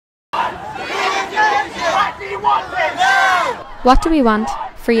want it now! What do we want?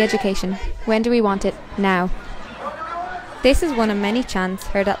 Free education. When do we want it? Now. This is one of many chants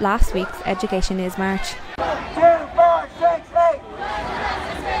heard at last week's Education Is March. 2, 4, 6,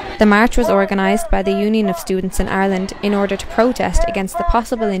 8. The march was organised by the Union of Students in Ireland in order to protest against the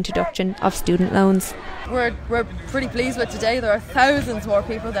possible introduction of student loans. We're pretty pleased with today. There are thousands more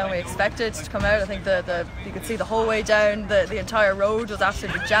people than we expected to come out. I think you could see the whole way down the entire road was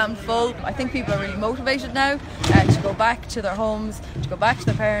absolutely jammed full. I think people are really motivated now to go back to their homes, to go back to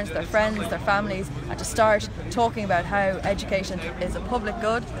their parents, their friends, their families, and to start talking about how education is a public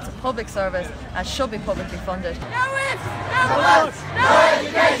good, it's a public service, and should be publicly funded. No ifs, no buts, no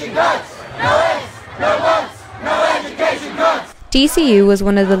education cuts! No ifs, no buts, no education cuts! DCU was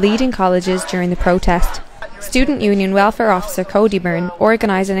one of the leading colleges during the protest. Student Union Welfare Officer Cody Byrne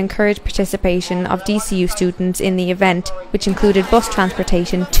organised and encouraged participation of DCU students in the event, which included bus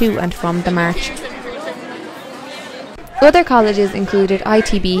transportation to and from the march. Other colleges included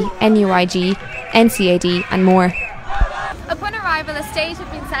ITB, NUIG, NCAD and more. Upon arrival, a stage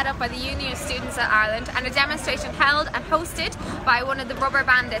had been set up by the Union of Students of Ireland and a demonstration held and hosted by one of the rubber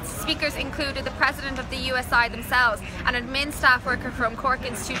bandits. Speakers included the president of the USI themselves, an admin staff worker from Cork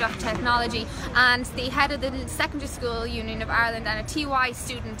Institute of Technology, and the head of the Secondary School Union of Ireland and a TY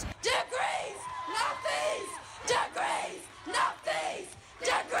student. Degrees, not fees! Degrees, not fees!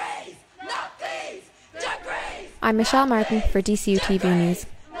 Degrees, not fees! Degrees! I'm Michelle Martin for DCUtv News.